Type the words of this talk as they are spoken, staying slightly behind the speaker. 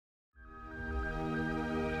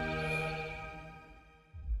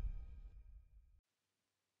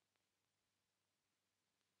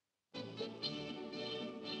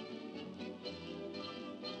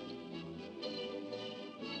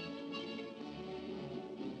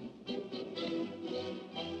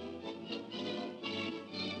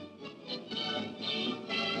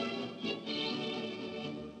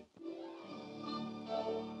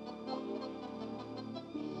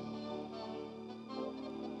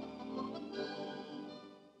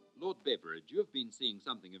Lord Beveridge, you have been seeing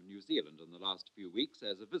something of New Zealand in the last few weeks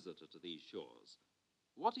as a visitor to these shores.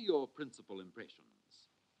 What are your principal impressions?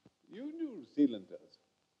 You New Zealanders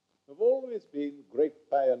have always been great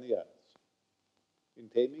pioneers in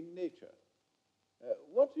taming nature.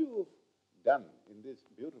 What you've done in this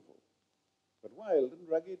beautiful but wild and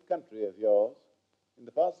rugged country of yours in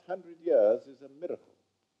the past 100 years is a miracle.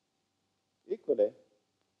 Equally,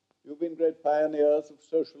 you've been great pioneers of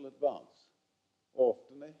social advance,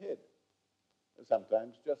 often ahead,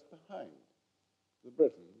 sometimes just behind the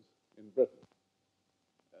Britons in Britain.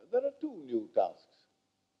 There are two new tasks,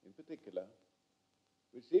 in particular,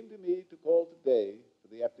 which seem to me to call today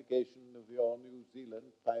for the application of your New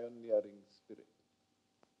Zealand pioneering spirit.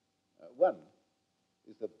 One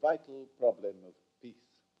is the vital problem of peace.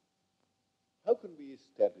 How can we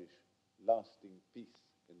establish lasting peace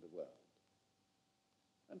in the world?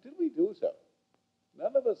 Until we do so,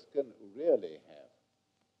 none of us can really have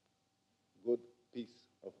good peace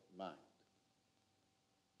of mind.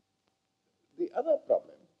 The other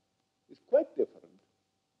problem is quite different,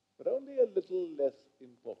 but only a little less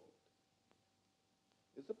important.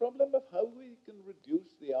 It's the problem of how we can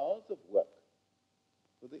reduce the hours of work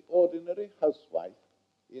for the ordinary housewife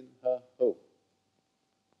in her home.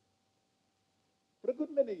 For a good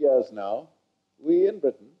many years now, we in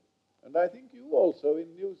Britain, and I think you also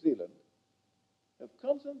in New Zealand, have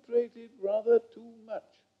concentrated rather too much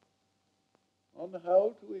on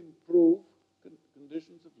how to improve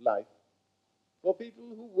conditions of life for people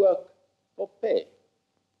who work for pay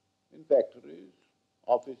in factories,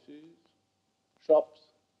 offices, shops,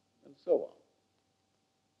 and so on.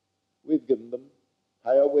 We've given them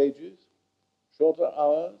higher wages, shorter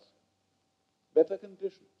hours, better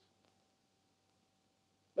conditions.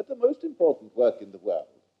 But the most important work in the world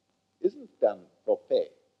isn't done for pay.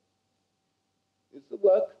 It's the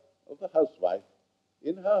work of the housewife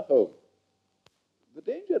in her home. The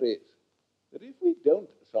danger is that if we don't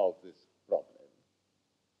solve this problem,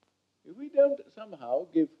 if we don't somehow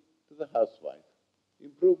give to the housewife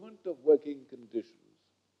improvement of working conditions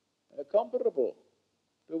comparable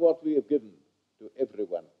to what we have given to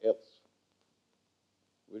everyone else,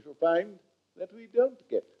 we shall find that we don't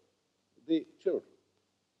get the children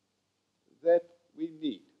that we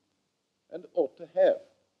need and ought to have.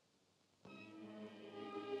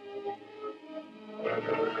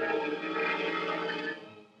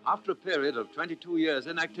 After a period of 22 years'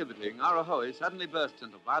 inactivity, NGAURUHOE suddenly bursts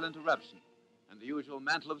into violent eruption, and the usual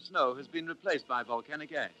mantle of snow has been replaced by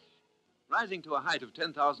volcanic ash. Rising to a height of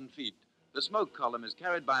 10,000 feet, the smoke column is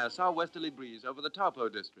carried by a southwesterly breeze over the Taupo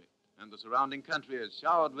district, and the surrounding country is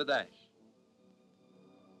showered with ash.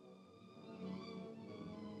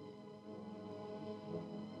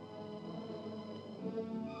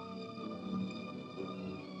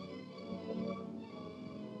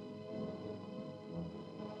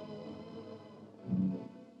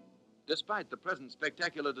 Despite the present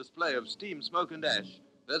spectacular display of steam, smoke, and ash,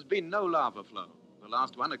 there's been no lava flow, the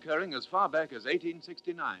last one occurring as far back as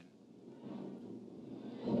 1869.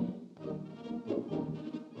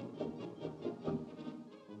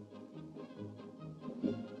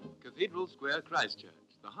 Cathedral Square, Christchurch,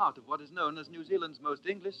 the heart of what is known as New Zealand's most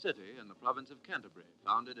English city in the province of Canterbury,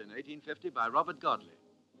 founded in 1850 by Robert Godley.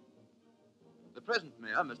 The present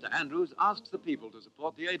mayor, Mr. Andrews, asks the people to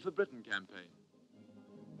support the Aid for Britain campaign.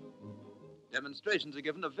 Demonstrations are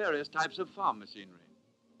given of various types of farm machinery.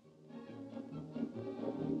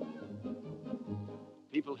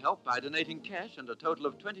 People help by donating cash and a total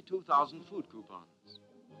of 22,000 food coupons.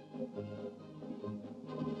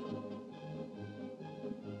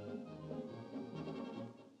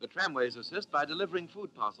 The tramways assist by delivering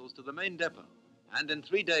food parcels to the main depot. And in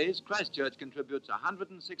 3 days, Christchurch contributes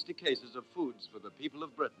 160 cases of foods for the people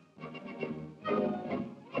of Britain.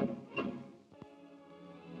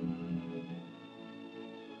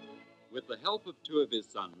 With the help of 2 of his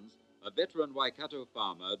sons, a veteran Waikato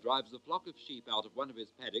farmer drives a flock of sheep out of one of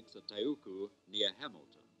his paddocks at Teuku, near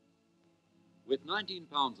Hamilton. With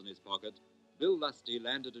 £19 in his pocket, Bill Lusty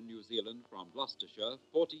landed in New Zealand from Gloucestershire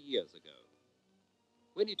 40 years ago.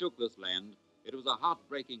 When he took this land, it was a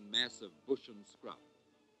heartbreaking mass of bush and scrub.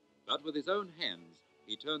 But with his own hands,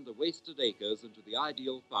 he turned the wasted acres into the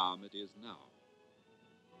ideal farm it is now.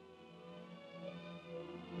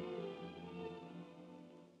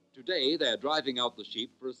 Today they are driving out the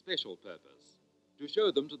sheep for a special purpose, to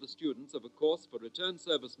show them to the students of a course for returned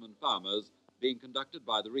servicemen farmers being conducted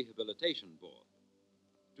by the Rehabilitation Board.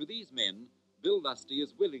 To these men, Bill Lusty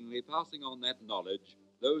is willingly passing on that knowledge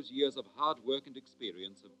those years of hard work and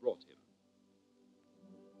experience have brought him.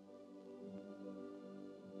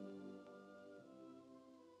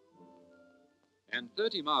 And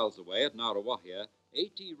 30 miles away at NGAURUHOE,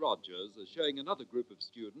 A.T. Rogers is showing another group of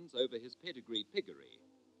students over his pedigree piggery,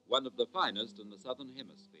 one of the finest in the Southern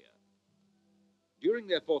Hemisphere. During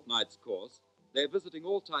their fortnight's course, they're visiting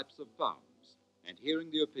all types of farms and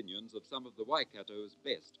hearing the opinions of some of the Waikato's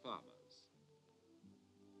best farmers.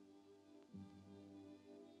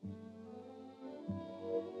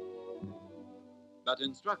 But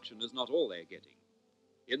instruction is not all they're getting.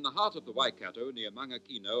 In the heart of the Waikato, near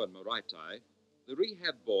Mangakino and Maraitai, the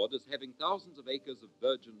Rehab Board is having thousands of acres of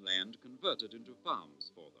virgin land converted into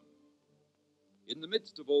farms for them. In the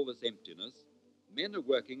midst of all this emptiness, men are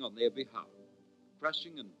working on their behalf,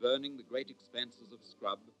 crushing and burning the great expanses of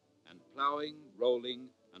scrub, and ploughing, rolling,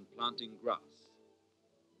 and planting grass.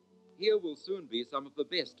 Here will soon be some of the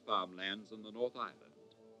best farmlands in the North Island.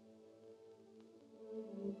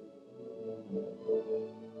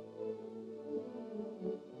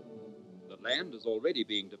 The land is already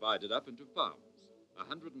being divided up into farms,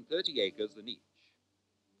 130 acres in each.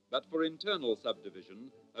 But for internal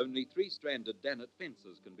subdivision, only 3-stranded Dannet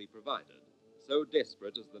fences can be provided, so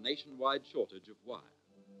desperate is the nationwide shortage of wire.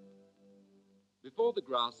 Before the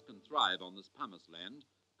grass can thrive on this pumice land,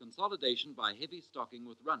 consolidation by heavy stocking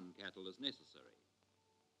with run cattle is necessary.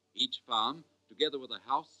 Each farm, together with a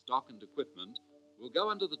house, stock, and equipment, will go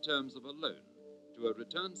under the terms of a loan to a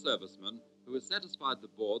returned serviceman who has satisfied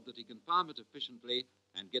the board that he can farm it efficiently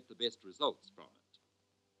and get the best results from it.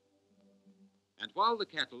 And while the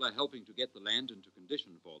cattle are helping to get the land into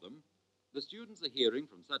condition for them, the students are hearing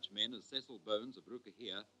from such men as Cecil Bones of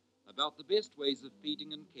Rukahia about the best ways of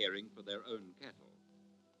feeding and caring for their own cattle.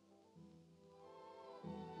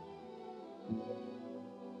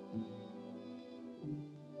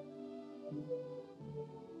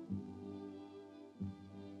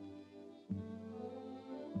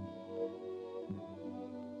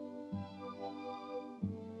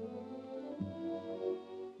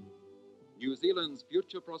 New Zealand's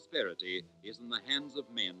future prosperity is in the hands of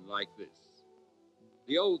men like this.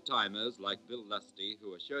 The old-timers like Bill Lusty,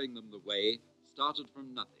 who are showing them the way, started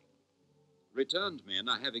from nothing. Returned men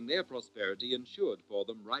are having their prosperity ensured for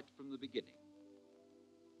them right from the beginning.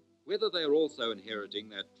 Whether they are also inheriting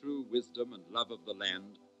that true wisdom and love of the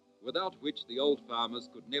land, without which the old farmers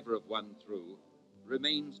could never have won through,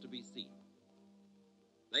 remains to be seen.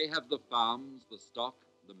 They have the farms, the stock,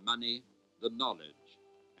 the money, the knowledge,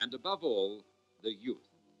 and above all, the youth.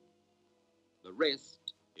 The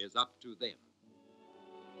rest is up to them.